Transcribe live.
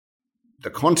The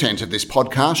content of this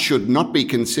podcast should not be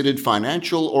considered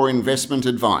financial or investment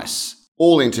advice.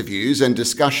 All interviews and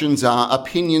discussions are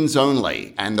opinions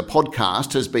only, and the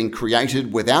podcast has been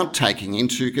created without taking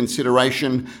into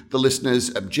consideration the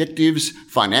listener's objectives,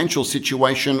 financial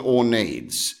situation, or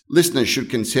needs. Listeners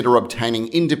should consider obtaining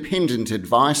independent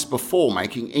advice before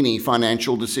making any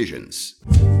financial decisions.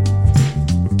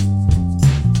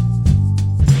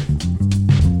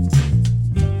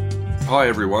 Hi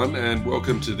everyone, and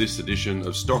welcome to this edition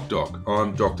of Stock Doc.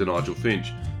 I'm Dr. Nigel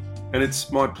Finch, and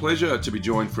it's my pleasure to be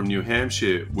joined from New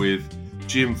Hampshire with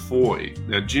Jim Feuille.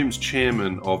 Now, Jim's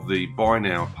chairman of the buy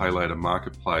now, pay later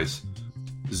marketplace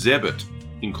Zebit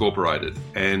Incorporated,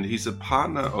 and he's a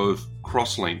partner of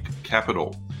Crosslink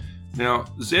Capital. Now,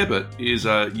 Zebit is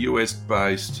a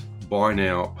US-based buy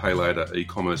now, pay later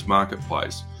e-commerce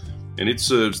marketplace, and it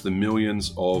serves the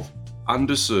millions of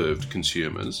underserved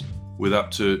consumers with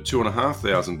up to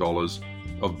 $2,500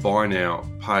 of buy now,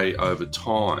 pay over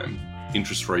time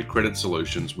interest-free credit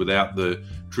solutions without the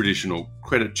traditional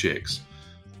credit checks.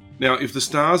 Now, if the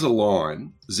stars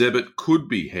align, Zebit could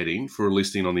be heading for a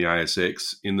listing on the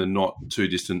ASX in the not too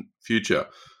distant future.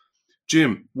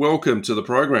 Jim, welcome to the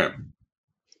program.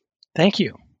 Thank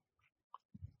you.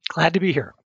 Glad to be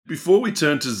here. Before we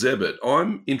turn to Zebit,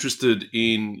 I'm interested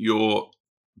in your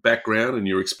background and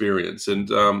your experience.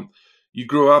 And you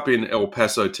grew up in El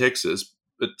Paso, Texas,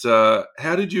 but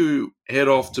how did you head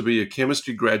off to be a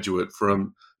chemistry graduate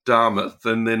from Dartmouth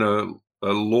and then a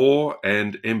law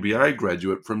and MBA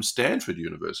graduate from Stanford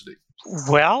University?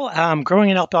 Well, growing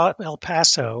in El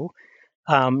Paso,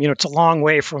 it's a long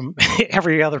way from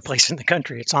every other place in the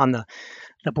country. It's on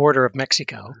the border of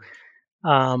Mexico.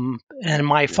 And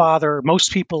my father,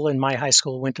 most people in my high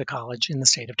school went to college in the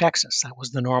state of Texas. That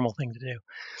was the normal thing to do.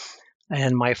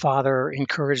 And my father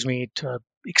encouraged me to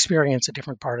experience a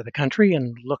different part of the country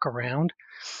and look around.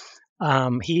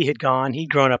 He'd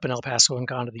grown up in El Paso and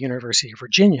gone to the University of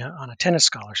Virginia on a tennis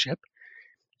scholarship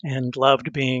and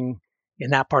loved being in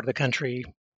that part of the country,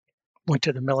 went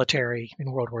to the military in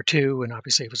World War II, and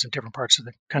obviously it was in different parts of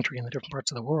the country and the different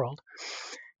parts of the world,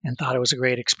 and thought it was a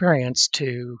great experience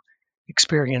to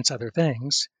experience other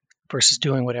things versus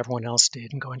doing what everyone else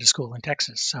did and going to school in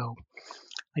Texas. So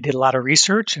I did a lot of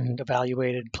research and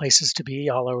evaluated places to be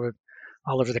all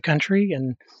over the country,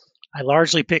 and I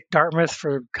largely picked Dartmouth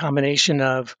for a combination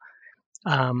of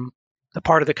the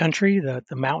part of the country, the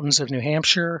mountains of New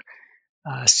Hampshire,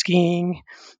 skiing,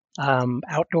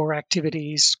 outdoor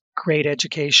activities, great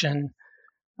education.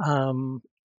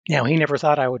 He never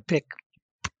thought I would pick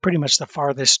pretty much the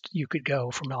farthest you could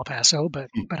go from El Paso, but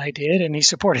I did, and he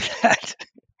supported that.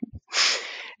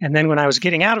 And then when I was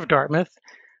getting out of Dartmouth,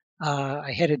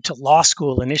 I headed to law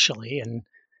school initially, and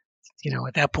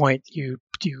at that point you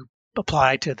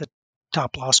apply to the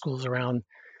top law schools around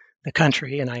the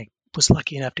country, and I was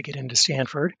lucky enough to get into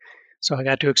Stanford, so I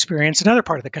got to experience another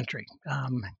part of the country.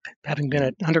 Having been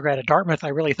an undergrad at Dartmouth, I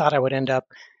really thought I would end up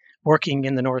working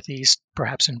in the Northeast,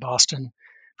 perhaps in Boston,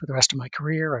 for the rest of my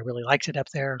career. I really liked it up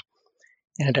there.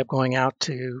 Ended up going out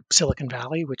to Silicon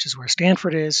Valley, which is where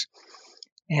Stanford is,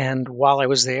 and while I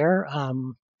was there,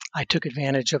 I took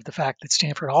advantage of the fact that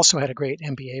Stanford also had a great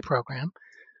MBA program,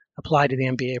 applied to the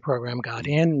MBA program, got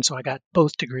in, and so I got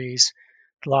both degrees,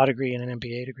 a law degree and an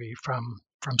MBA degree from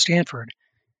Stanford.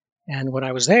 And when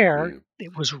I was there,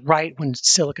 it was right when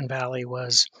Silicon Valley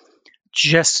was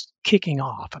just kicking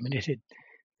off. I mean,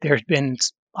 there had been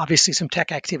obviously some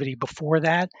tech activity before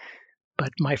that,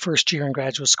 but my first year in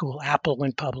graduate school, Apple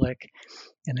went public,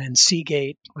 and then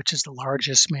Seagate, which is the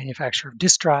largest manufacturer of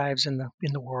disk drives in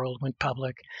the world, went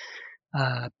public.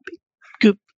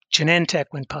 Genentech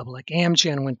went public.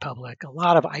 Amgen went public. A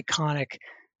lot of iconic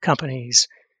companies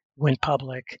went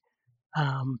public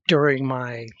during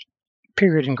my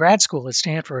period in grad school at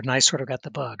Stanford, and I sort of got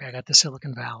the bug. I got the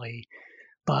Silicon Valley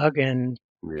bug, and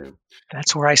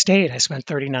that's where I stayed. I spent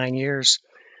 39 years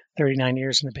in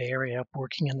the Bay Area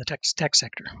working in the tech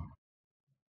sector.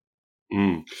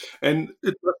 And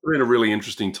it must have been a really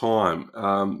interesting time.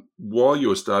 While you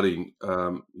were studying,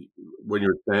 when you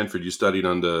were at Stanford, you studied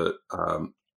under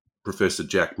Professor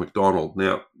Jack McDonald.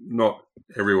 Now, not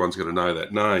everyone's going to know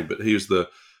that name, but he was the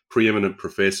preeminent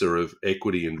professor of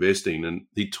equity investing, and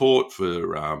he taught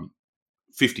for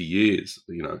 50 years.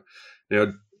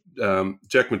 Now,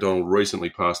 Jack McDonald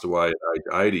recently passed away at age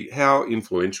 80. How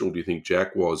influential do you think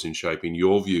Jack was in shaping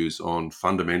your views on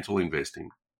fundamental investing?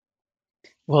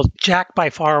 Well, Jack by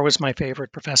far was my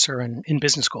favorite professor in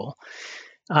business school.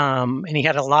 And he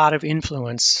had a lot of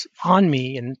influence on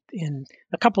me in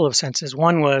a couple of senses.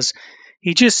 One was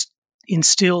he just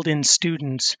instilled in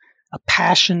students a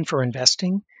passion for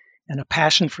investing and a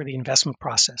passion for the investment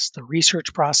process, the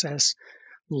research process,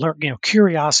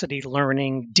 curiosity,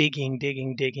 learning, digging,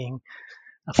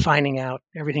 finding out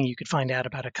everything you could find out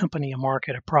about a company, a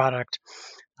market, a product,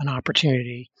 an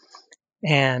opportunity.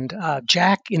 And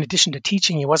Jack, in addition to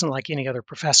teaching, he wasn't like any other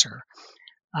professor.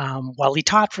 While he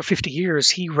taught for 50 years,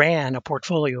 he ran a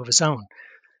portfolio of his own.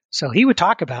 So he would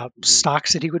talk about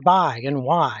stocks that he would buy and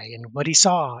why and what he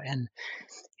saw. And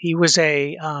he was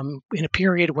in a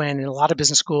period when in a lot of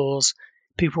business schools,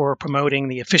 people were promoting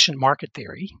the efficient market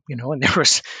theory, and there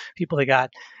was people that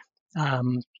got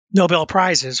Nobel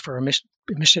Prizes for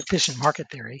efficient market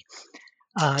theory.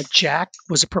 Jack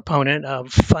was a proponent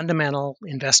of fundamental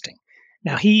investing.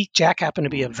 Now, Jack happened to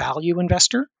be a value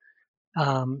investor,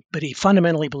 but he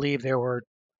fundamentally believed there were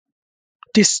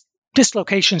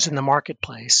dislocations in the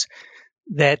marketplace,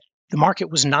 that the market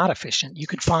was not efficient. You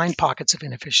could find pockets of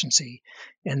inefficiency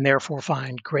and therefore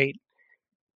find great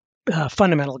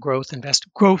fundamental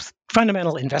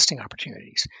fundamental investing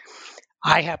opportunities.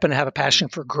 I happen to have a passion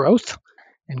for growth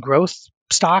and growth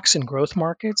stocks and growth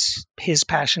markets. His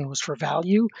passion was for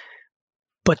value,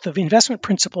 but the investment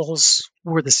principles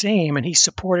were the same, and he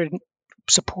supported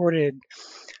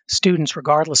students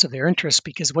regardless of their interests,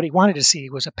 because what he wanted to see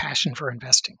was a passion for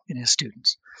investing in his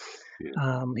students.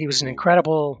 He was an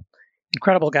incredible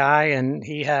guy, and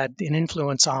he had an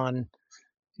influence on,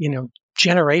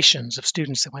 generations of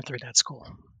students that went through that school.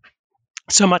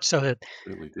 So much so that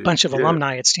a bunch of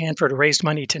alumni at Stanford raised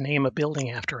money to name a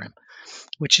building after him,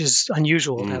 which is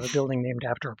unusual to have a building named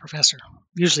after a professor.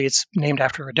 Usually it's named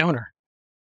after a donor.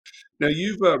 Now,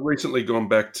 you've recently gone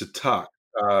back to Tuck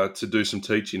to do some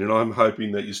teaching, and I'm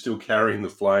hoping that you're still carrying the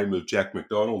flame of Jack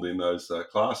McDonald in those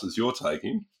classes you're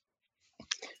taking.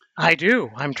 I do.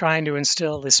 I'm trying to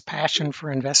instill this passion for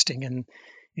investing in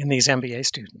these MBA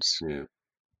students. Yeah.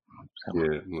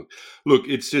 Yeah. Look,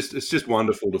 it's just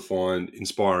wonderful to find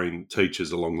inspiring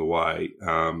teachers along the way,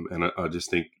 and I just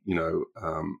think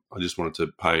I just wanted to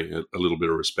pay a little bit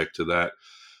of respect to that.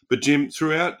 But Jim,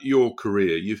 throughout your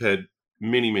career, you've had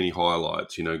many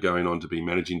highlights. Going on to be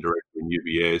managing director in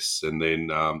UBS, and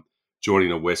then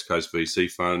joining a West Coast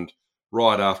VC fund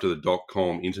right after the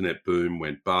 .com internet boom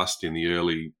went bust in the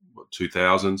early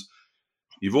 2000s.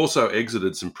 You've also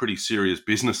exited some pretty serious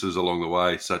businesses along the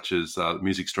way, such as the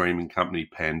music streaming company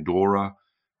Pandora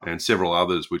and several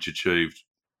others, which achieved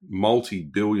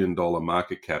multi-billion-dollar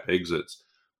market cap exits.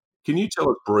 Can you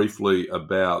tell us briefly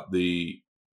about the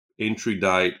entry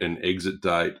date and exit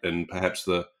date, and perhaps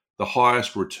the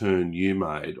highest return you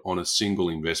made on a single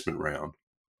investment round?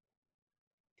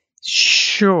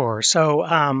 Sure. So,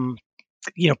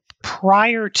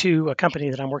 prior to a company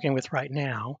that I'm working with right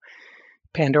now,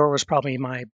 Pandora was probably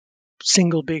my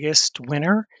single biggest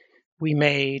winner.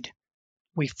 We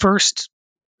first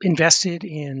invested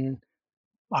in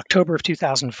October of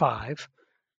 2005.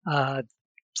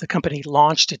 The company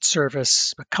launched its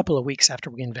service a couple of weeks after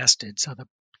we invested. So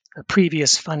the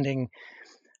previous funding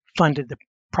funded the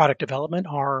product development,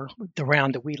 or the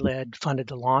round that we led funded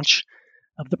the launch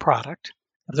of the product,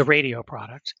 of the radio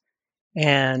product.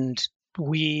 And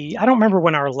I don't remember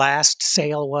when our last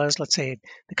sale was. Let's say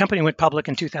the company went public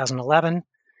in 2011.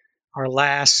 Our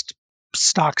last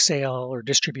stock sale or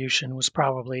distribution was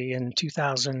probably in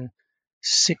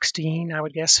 2016, I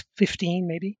would guess, 15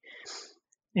 maybe.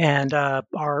 And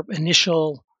our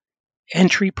initial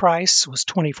entry price was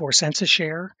 24 cents a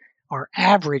share. Our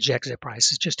average exit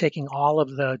price is just taking all of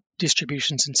the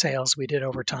distributions and sales we did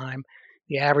over time.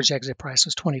 The average exit price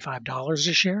was $25 a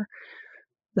share.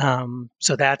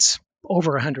 So that's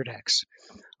over 100x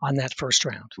on that first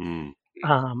round.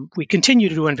 We continue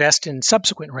to invest in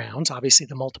subsequent rounds. Obviously,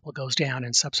 the multiple goes down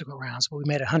in subsequent rounds, but we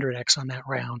made 100x on that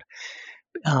round.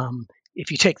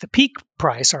 If you take the peak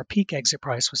price, our peak exit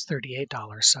price was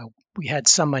 $38. So we had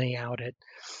some money out at,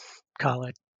 call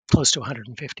it, close to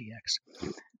 150x.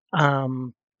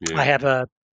 I have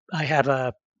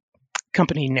a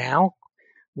company now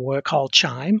called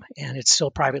Chime, and it's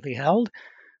still privately held.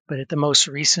 But at the most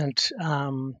recent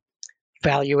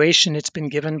valuation it's been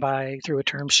given through a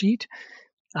term sheet,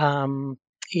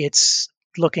 it's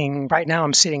looking, right now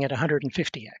I'm sitting at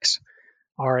 150x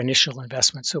our initial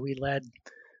investment. So we led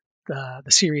the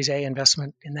Series A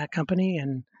investment in that company,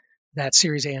 and that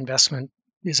Series A investment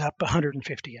is up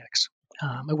 150x.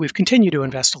 We've continued to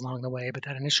invest along the way, but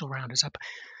that initial round is up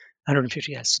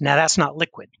 150x. Now that's not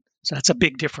liquid. So that's a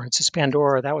big difference. It's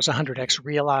Pandora, that was 100x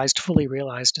realized, fully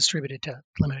realized, distributed to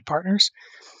limited partners.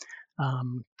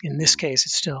 In this case,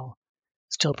 it's still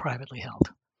privately held.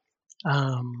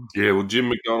 Well, Jim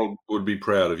McDonald would be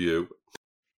proud of you.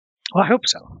 Well, I hope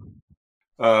so.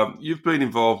 You've been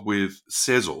involved with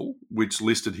Sezzle, which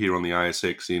listed here on the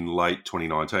ASX in late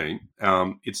 2019.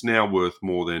 It's now worth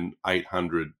more than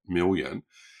 800 million.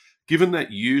 Given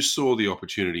that you saw the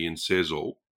opportunity in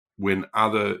Sezzle when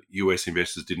other US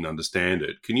investors didn't understand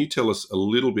it, can you tell us a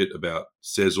little bit about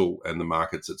Sezzle and the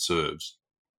markets it serves?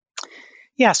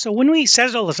 Yeah, so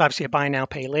Sezzle is obviously a buy now,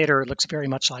 pay later. It looks very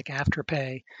much like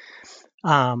Afterpay.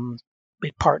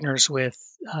 It partners with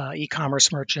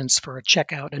e-commerce merchants for a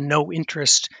checkout and no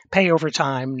interest, pay over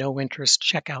time, no interest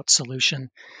checkout solution.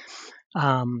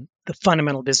 The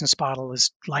fundamental business model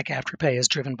is like Afterpay, is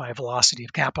driven by velocity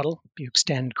of capital. You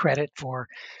extend credit for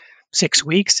 6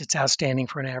 weeks. It's outstanding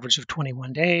for an average of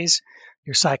 21 days.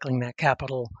 You're cycling that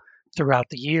capital throughout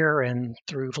the year, and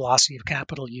through velocity of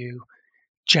capital, you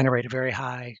generate a very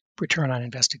high return on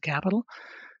invested capital.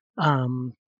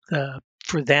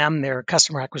 For them, their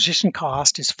customer acquisition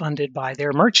cost is funded by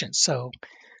their merchants. So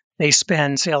they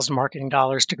spend sales and marketing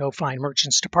dollars to go find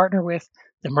merchants to partner with.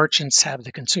 The merchants have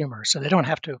the consumer. So they don't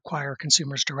have to acquire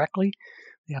consumers directly.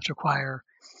 They have to acquire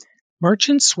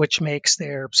merchants, which makes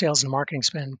their sales and marketing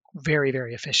spend very,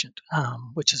 very efficient,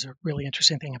 which is a really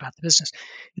interesting thing about the business.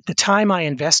 At the time I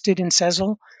invested in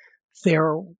Sezzle,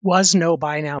 there was no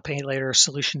buy now, pay later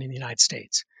solution in the United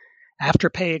States.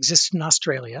 Afterpay existed in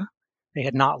Australia. They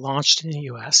had not launched in the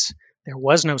US. There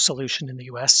was no solution in the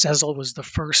US. Sezzle was the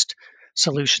first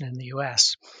solution in the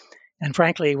US. And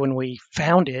frankly, when we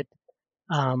found it,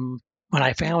 and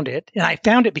I found it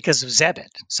because of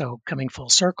Zebit. So coming full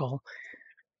circle,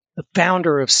 the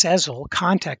founder of Sezzle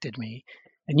contacted me.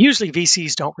 And usually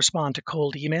VCs don't respond to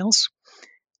cold emails.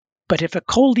 But if a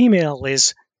cold email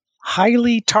is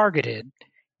highly targeted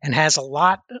and has a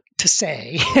lot to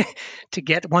say to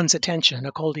get one's attention,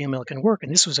 a cold email can work.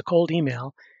 And this was a cold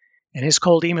email. And his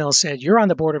cold email said, "You're on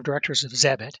the board of directors of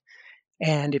Zebit.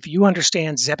 And if you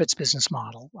understand Zebit's business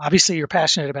model, obviously you're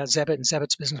passionate about Zebit and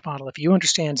Zebit's business model. If you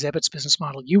understand Zebit's business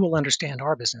model, you will understand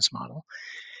our business model.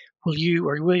 Would you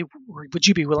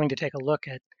be willing to take a look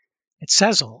at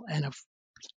Sezzle?" And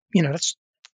that's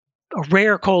a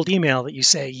rare cold email that you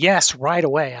say yes right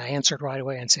away. I answered right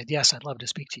away and said, "Yes, I'd love to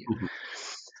speak to you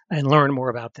and learn more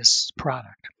about this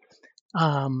product."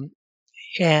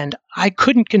 And I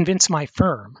couldn't convince my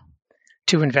firm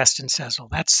to invest in Sezzle.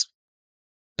 That's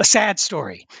a sad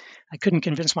story. I couldn't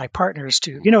convince my partners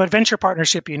to, a venture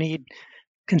partnership, you need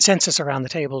consensus around the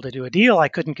table to do a deal. I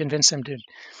couldn't convince them to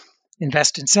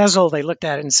invest in Sezzle. They looked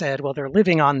at it and said, well, they're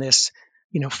living on this,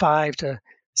 5 to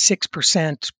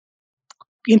 6%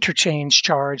 interchange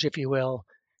charge, if you will,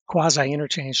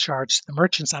 quasi-interchange charge to the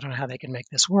merchants. I don't know how they can make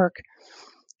this work.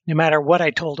 No matter what I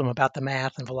told them about the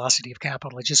math and velocity of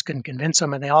capital, I just couldn't convince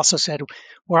them. And they also said,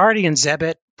 we're already in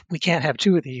Zebit. We can't have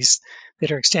two of these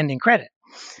that are extending credit.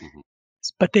 Mm-hmm.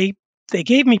 But they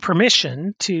gave me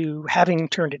permission to, having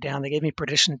turned it down, they gave me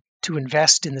permission to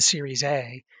invest in the Series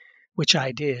A, which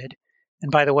I did.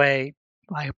 And by the way,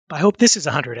 I hope this is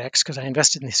 100x because I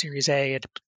invested in the Series A at,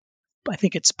 I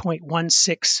think it's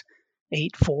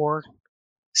 0.1684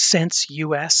 cents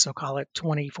US, so call it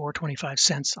 25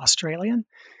 cents Australian.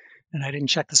 And I didn't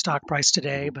check the stock price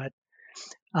today, but,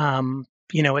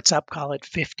 it's up, call it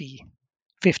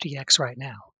 50x right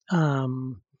now.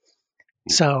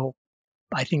 So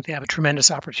I think they have a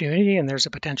tremendous opportunity, and there's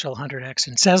a potential 100x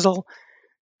in Sezzle.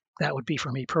 That would be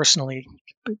for me personally,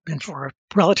 and for a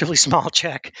relatively small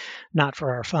check, not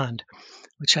for our fund,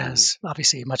 which has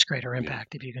obviously a much greater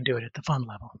impact if you can do it at the fund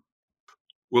level.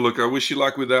 Well, look, I wish you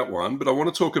luck with that one, but I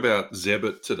want to talk about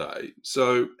Zebit today.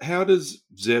 So how does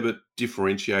Zebit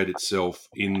differentiate itself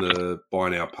in the buy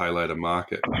now, pay later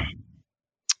market?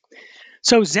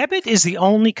 So Zebit is the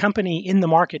only company in the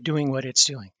market doing what it's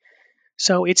doing.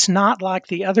 So it's not like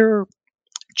the other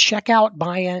checkout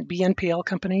BNPL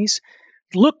companies.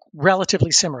 Look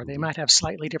relatively similar. They might have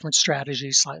slightly different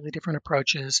strategies, slightly different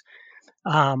approaches,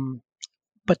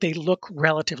 but they look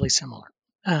relatively similar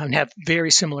and have very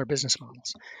similar business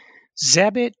models.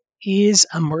 Zebit is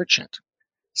a merchant.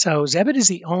 So Zebit is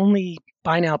the only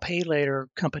buy now, pay later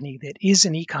company that is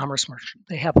an e-commerce merchant.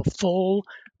 They have a full,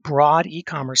 broad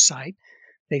e-commerce site.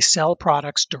 They sell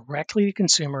products directly to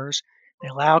consumers. They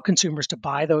allow consumers to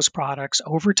buy those products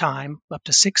over time, up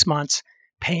to 6 months,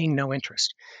 paying no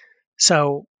interest.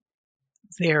 So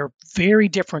they're very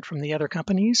different from the other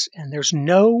companies, and there's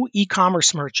no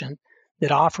e-commerce merchant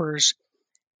that offers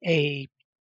a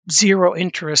zero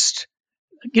interest.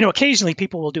 Occasionally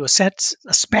people will do a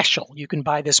special. You can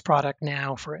buy this product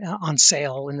now on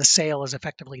sale, and the sale is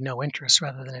effectively no interest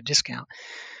rather than a discount.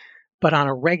 But on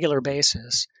a regular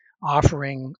basis,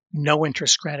 offering no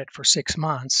interest credit for 6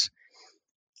 months,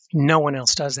 no one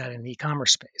else does that in the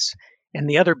e-commerce space. And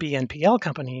the other BNPL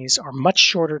companies are much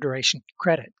shorter duration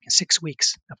credit, 6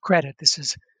 weeks of credit. This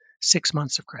is 6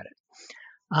 months of credit.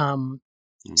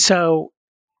 So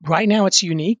right now it's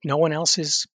unique. No one else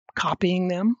is copying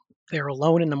them. They're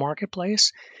alone in the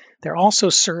marketplace. They're also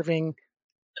serving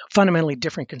a fundamentally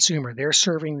different consumer. They're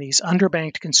serving these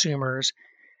underbanked consumers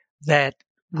that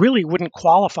really wouldn't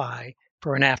qualify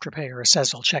for an Afterpay or a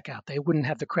Sezzle checkout. They wouldn't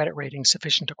have the credit rating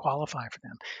sufficient to qualify for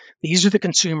them. These are the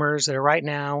consumers that are right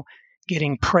now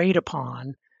getting preyed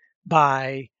upon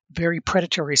by very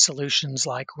predatory solutions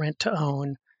like rent to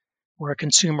own, where a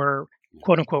consumer,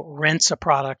 quote unquote, rents a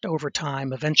product over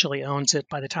time, eventually owns it.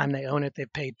 By the time they own it,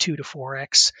 they've paid 2 to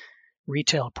 4x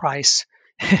retail price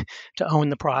to own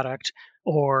the product,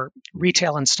 or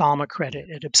retail installment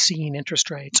credit at obscene interest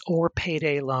rates, or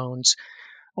payday loans,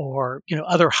 or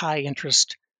other high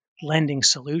interest lending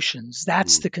solutions.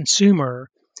 That's the consumer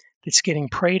that's getting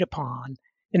preyed upon,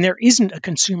 and there isn't a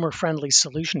consumer friendly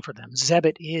solution for them.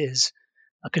 Zebit is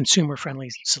a consumer friendly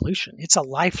solution. It's a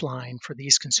lifeline for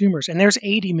these consumers, and there's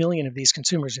 80 million of these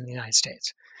consumers in the United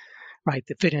States, right,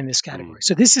 that fit in this category.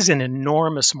 So this is an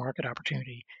enormous market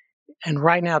opportunity, and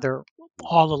right now they're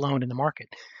all alone in the market.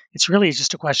 It's really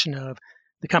just a question of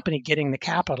the company getting the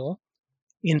capital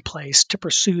in place to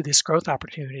pursue this growth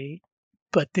opportunity,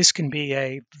 but this can be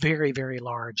a very, very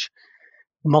large,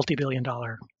 multi-billion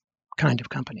dollar kind of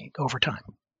company over time.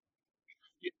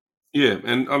 Yeah,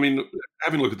 and I mean,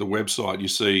 having a look at the website, you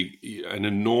see an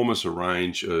enormous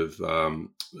range of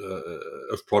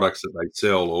products that they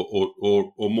sell,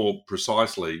 or more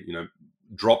precisely,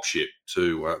 drop ship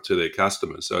to their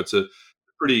customers. So it's a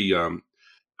pretty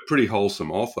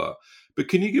wholesome offer. But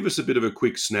can you give us a bit of a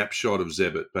quick snapshot of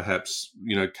Zebit? Perhaps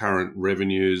current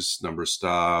revenues, number of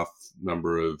staff,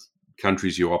 number of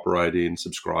countries you operate in,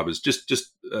 subscribers,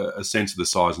 just a sense of the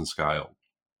size and scale.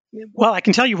 Well, I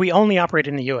can tell you we only operate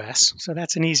in the U.S., so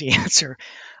that's an easy answer.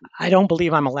 I don't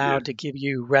believe I'm allowed to give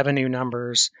you revenue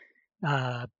numbers,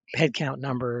 headcount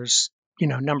numbers,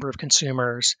 number of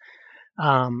consumers.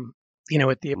 At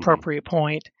the appropriate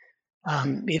point,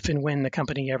 if and when the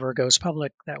company ever goes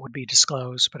public, that would be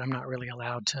disclosed, but I'm not really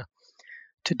allowed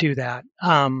to do that.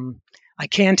 I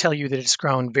can tell you that it's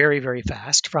grown very, very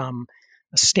fast from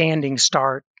a standing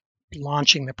start,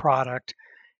 launching the product.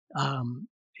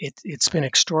 It's been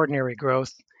extraordinary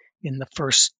growth in the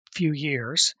first few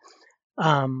years.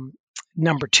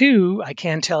 Number two, I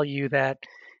can tell you that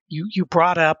you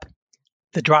brought up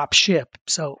the drop ship.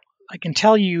 So I can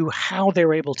tell you how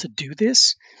they're able to do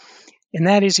this. And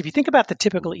that is, if you think about the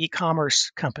typical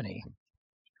e-commerce company,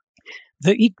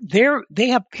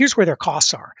 here's where their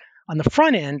costs are. On the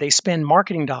front end, they spend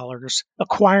marketing dollars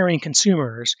acquiring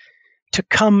consumers to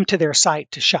come to their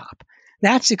site to shop.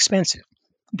 That's expensive.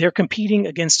 They're competing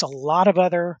against a lot of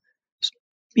other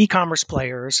e-commerce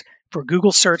players for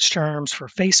Google search terms, for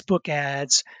Facebook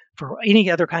ads, for any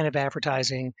other kind of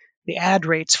advertising. The ad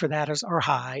rates for that are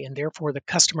high, and therefore the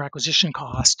customer acquisition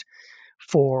cost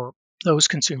for those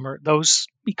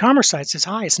e-commerce sites is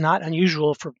high. It's not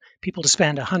unusual for people to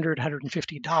spend $100,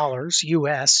 $150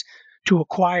 US to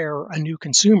acquire a new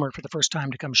consumer for the first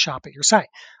time to come shop at your site.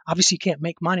 Obviously, you can't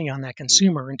make money on that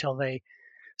consumer until they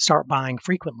start buying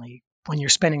frequently when you're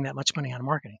spending that much money on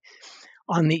marketing.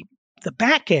 On the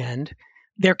back end,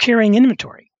 they're carrying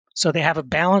inventory. So they have a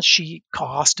balance sheet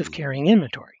cost of carrying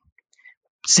inventory.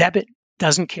 Zebit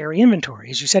doesn't carry inventory.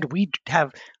 As you said, we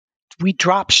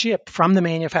drop ship from the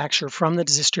manufacturer, from the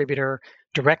distributor,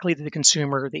 directly to the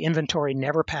consumer. The inventory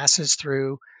never passes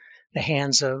through the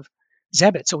hands of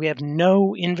Zebit. So we have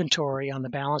no inventory on the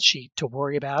balance sheet to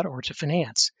worry about or to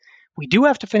finance. We do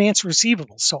have to finance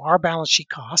receivables. So our balance sheet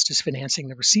cost is financing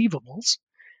the receivables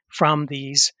from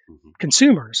these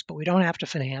consumers, but we don't have to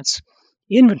finance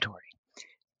inventory.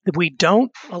 We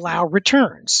don't allow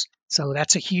returns. So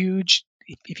that's a huge,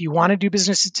 if you want to do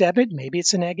business at Zebit, maybe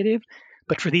it's a negative.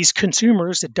 But for these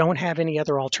consumers that don't have any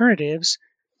other alternatives,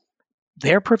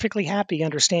 they're perfectly happy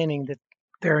understanding that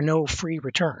there are no free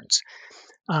returns.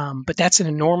 But that's an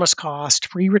enormous cost,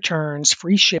 free returns,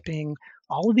 free shipping,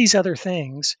 all of these other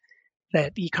things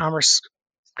that e-commerce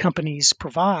companies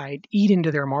provide eat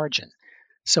into their margin.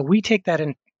 So we take that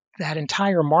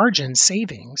entire margin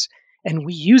savings and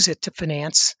we use it to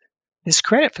finance this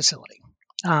credit facility.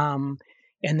 And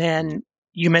then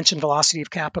you mentioned velocity of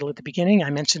capital at the beginning. I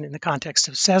mentioned in the context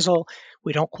of Sezzle,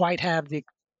 we don't quite have the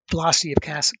velocity of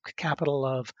capital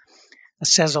of a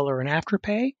Sezzle or an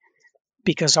Afterpay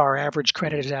because our average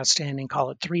credit is outstanding, call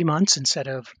it 3 months instead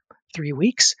of 3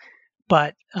 weeks.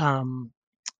 But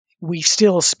we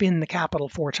still spin the capital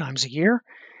 4 times a year,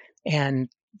 and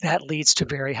that leads to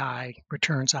very high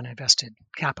returns on invested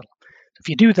capital. If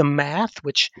you do the math,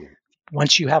 which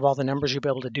once you have all the numbers, you'll be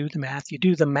able to do the math. You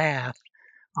do the math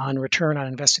on return on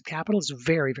invested capital is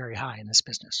very, very high in this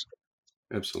business.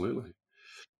 Absolutely.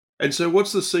 And so,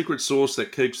 what's the secret sauce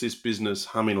that keeps this business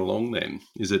humming along? Then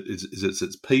is it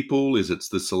its people? Is it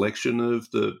the selection of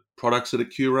the products that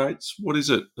it curates? What is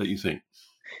it that you think?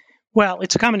 Well,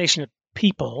 it's a combination of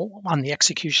people on the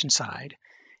execution side,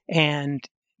 and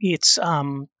it's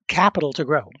capital to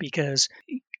grow, because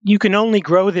you can only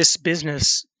grow this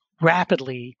business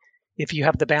rapidly if you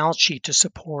have the balance sheet to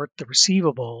support the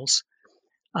receivables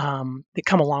that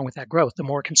come along with that growth. The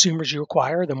more consumers you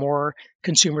acquire, the more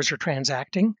consumers are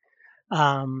transacting.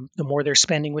 The more they're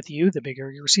spending with you, the bigger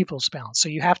your receivables balance. So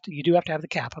you do have to have the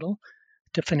capital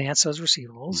to finance those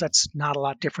receivables. That's not a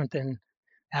lot different than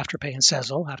Afterpay and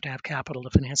Sezzle have to have capital to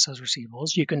finance those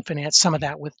receivables. You can finance some of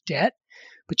that with debt,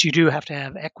 but you do have to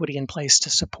have equity in place to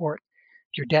support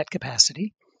your debt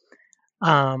capacity.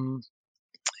 But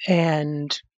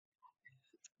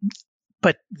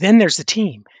then there's the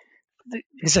team.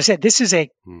 As I said, this is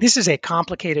a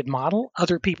complicated model.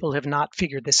 Other people have not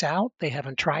figured this out. They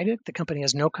haven't tried it. The company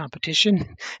has no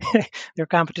competition. Their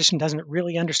competition doesn't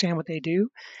really understand what they do.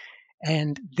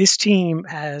 And this team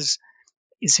is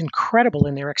incredible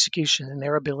in their execution and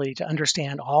their ability to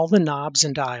understand all the knobs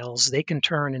and dials they can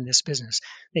turn in this business.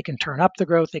 They can turn up the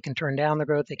growth, they can turn down the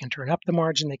growth, they can turn up the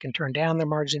margin, they can turn down the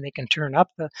margin, they can turn up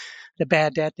the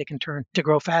bad debt, they can turn to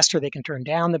grow faster, they can turn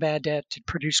down the bad debt to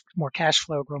produce more cash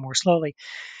flow, grow more slowly.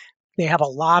 They have a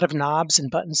lot of knobs and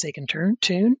buttons they can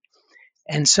tune.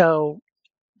 And so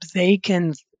they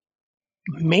can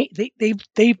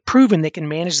they've proven they can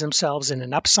manage themselves in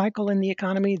an upcycle in the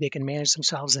economy. They can manage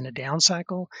themselves in a down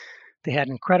cycle. They had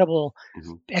incredible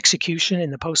execution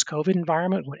in the post-COVID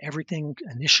environment when everything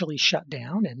initially shut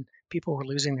down and people were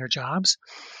losing their jobs.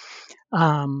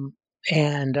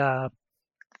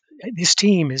 This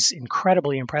team is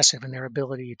incredibly impressive in their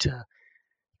ability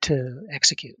to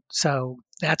execute. So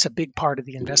that's a big part of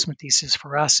the investment thesis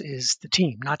for us is the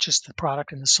team, not just the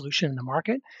product and the solution in the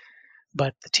market,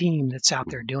 but the team that's out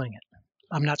there doing it.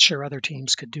 I'm not sure other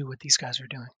teams could do what these guys are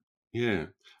doing. Yeah.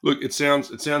 Look, it sounds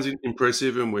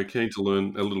impressive, and we're keen to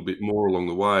learn a little bit more along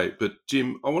the way. But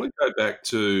Jim, I want to go back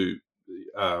to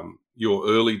your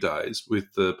early days with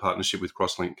the partnership with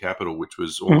Crosslink Capital, which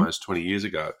was almost 20 years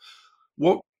ago.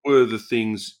 What were the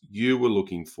things you were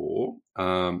looking for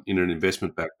in an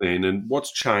investment back then, and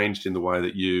what's changed in the way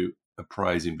that you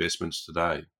appraise investments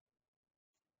today?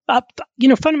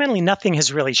 Fundamentally, nothing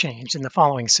has really changed in the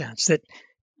following sense: that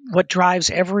what drives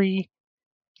every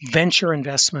venture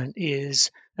investment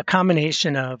is a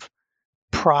combination of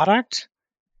product,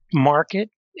 market,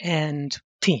 and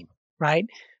team, right?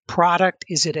 Product,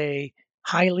 is it a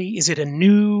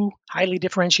new, highly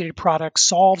differentiated product,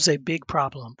 solves a big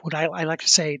problem? What I like to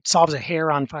say, it solves a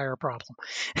hair on fire problem.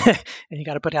 And you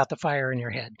got to put out the fire in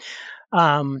your head.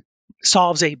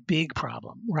 Solves a big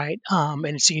problem, right? And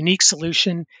it's a unique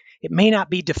solution. It may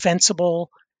not be defensible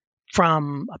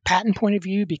from a patent point of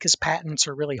view because patents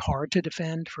are really hard to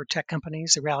defend for tech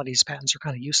companies. The reality is patents are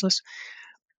kind of useless.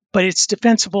 But it's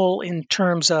defensible in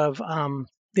terms of that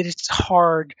it's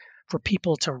hard for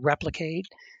people to replicate,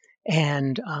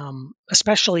 and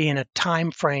especially in a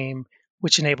time frame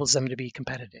which enables them to be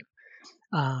competitive.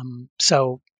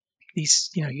 So these,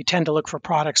 you tend to look for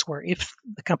products where if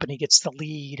the company gets the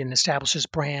lead and establishes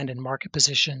brand and market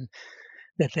position,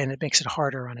 that then it makes it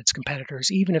harder on its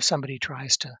competitors, even if somebody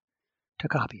tries to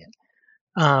copy it.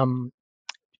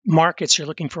 Markets, you're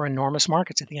looking for enormous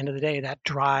markets. At the end of the day, that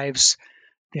drives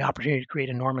the opportunity to create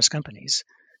enormous companies.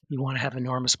 You want to have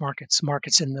enormous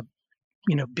markets in the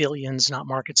billions, not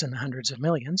markets in the hundreds of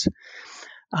millions.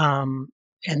 And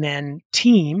then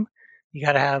team, you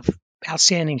got to have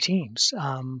outstanding teams.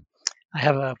 I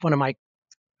have one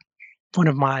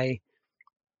of my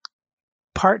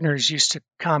partners used to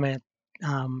comment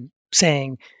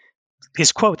saying,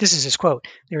 his quote, this is his quote: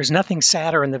 "There is nothing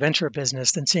sadder in the venture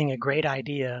business than seeing a great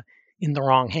idea in the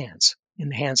wrong hands, in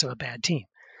the hands of a bad team."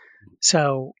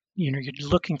 So, you're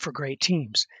looking for great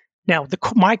teams. Now,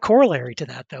 my corollary to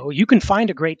that, though, you can find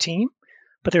a great team,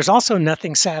 but there's also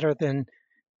nothing sadder than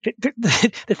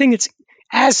the thing that's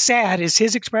as sad as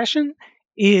his expression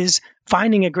is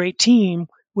finding a great team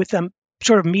with a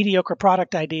sort of mediocre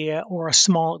product idea or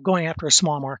going after a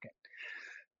small market.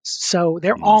 So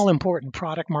they're all important.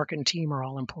 Product, market, and team are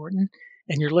all important,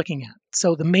 and you're looking at.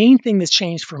 So the main thing that's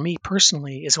changed for me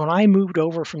personally is when I moved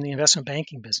over from the investment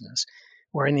banking business,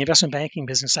 where in the investment banking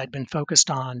business I'd been focused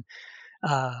on,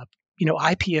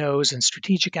 IPOs and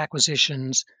strategic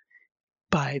acquisitions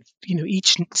by,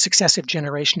 each successive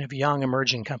generation of young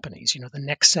emerging companies, the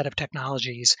next set of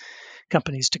technologies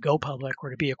companies to go public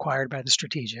or to be acquired by the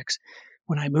strategics.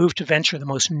 When I moved to venture, the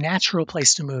most natural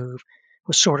place to move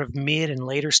was sort of mid and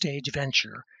later stage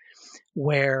venture,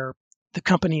 where the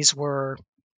companies were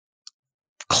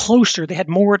closer. They had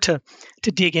more to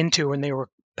dig into, and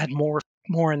had more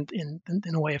in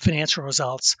a way of financial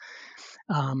results,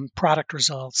 product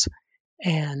results,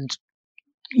 and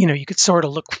you could sort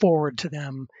of look forward to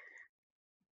them.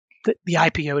 The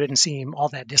IPO didn't seem all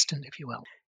that distant, if you will.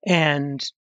 And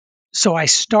so I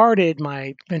started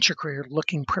my venture career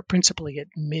looking principally at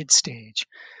mid-stage,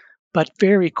 but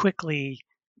very quickly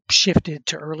shifted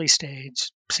to early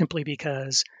stage simply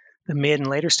because the mid and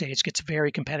later stage gets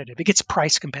very competitive. It gets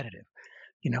price competitive.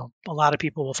 A lot of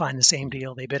people will find the same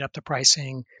deal. They bid up the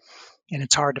pricing, and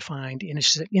it's hard to find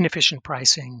inefficient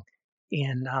pricing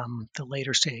in the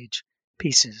later stage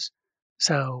pieces.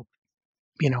 So,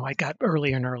 I got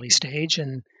earlier and early stage,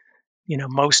 and,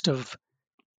 most of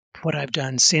what I've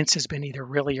done since has been either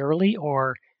really early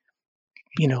or,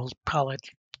 call it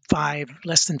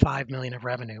less than 5 million of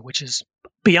revenue, which is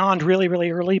beyond really,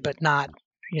 really early, but not,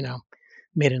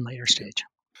 mid and later stage.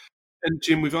 And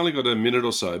Jim, we've only got a minute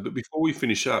or so, but before we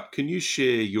finish up, can you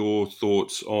share your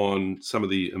thoughts on some of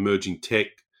the emerging tech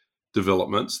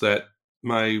developments that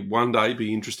may one day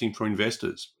be interesting for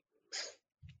investors?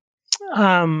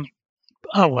 I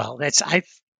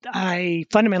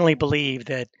fundamentally believe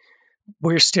that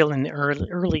we're still in the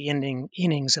early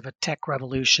innings of a tech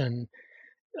revolution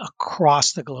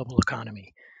across the global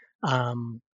economy.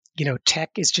 Tech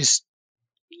is just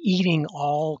eating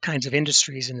all kinds of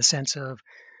industries in the sense of,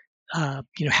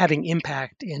 having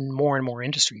impact in more and more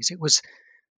industries. It was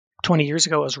 20 years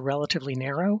ago, it was relatively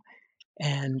narrow,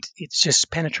 and it's just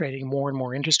penetrating more and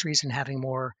more industries and having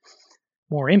more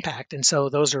impact. And so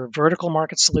those are vertical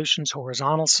market solutions,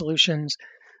 horizontal solutions,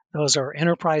 those are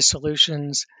enterprise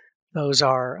solutions, those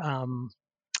are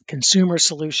consumer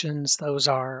solutions, those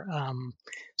are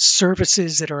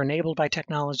services that are enabled by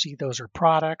technology, those are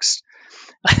products,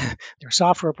 they're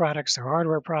software products, they're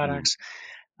hardware products.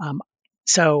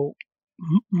 So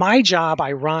my job,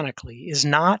 ironically, is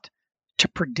not to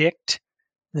predict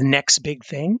the next big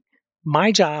thing.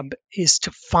 My job is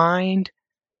to find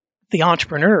the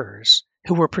entrepreneurs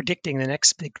who are predicting the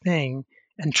next big thing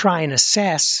and try and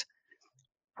assess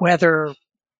whether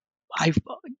I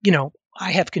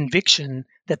have conviction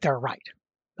that they're right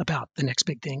about the next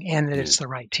big thing and that it's the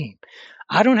right team.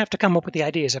 I don't have to come up with the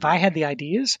ideas. If I had the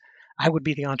ideas, I would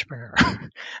be the entrepreneur.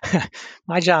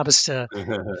 My job is to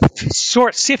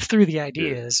sift through the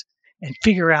ideas and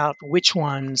figure out which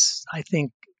ones I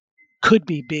think could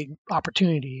be big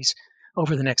opportunities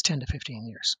over the next 10 to 15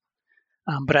 years.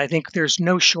 But I think there's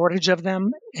no shortage of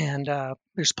them, and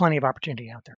there's plenty of opportunity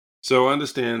out there. So I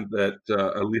understand that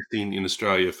a listing in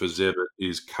Australia for Zebit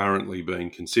is currently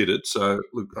being considered. So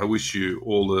look, I wish you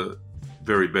all the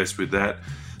very best with that.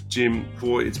 Jim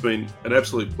Feuille, it's been an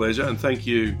absolute pleasure, and thank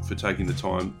you for taking the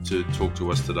time to talk to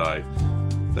us today.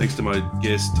 Thanks to my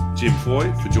guest, Jim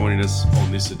Feuille, for joining us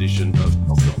on this edition of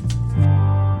Top Dog.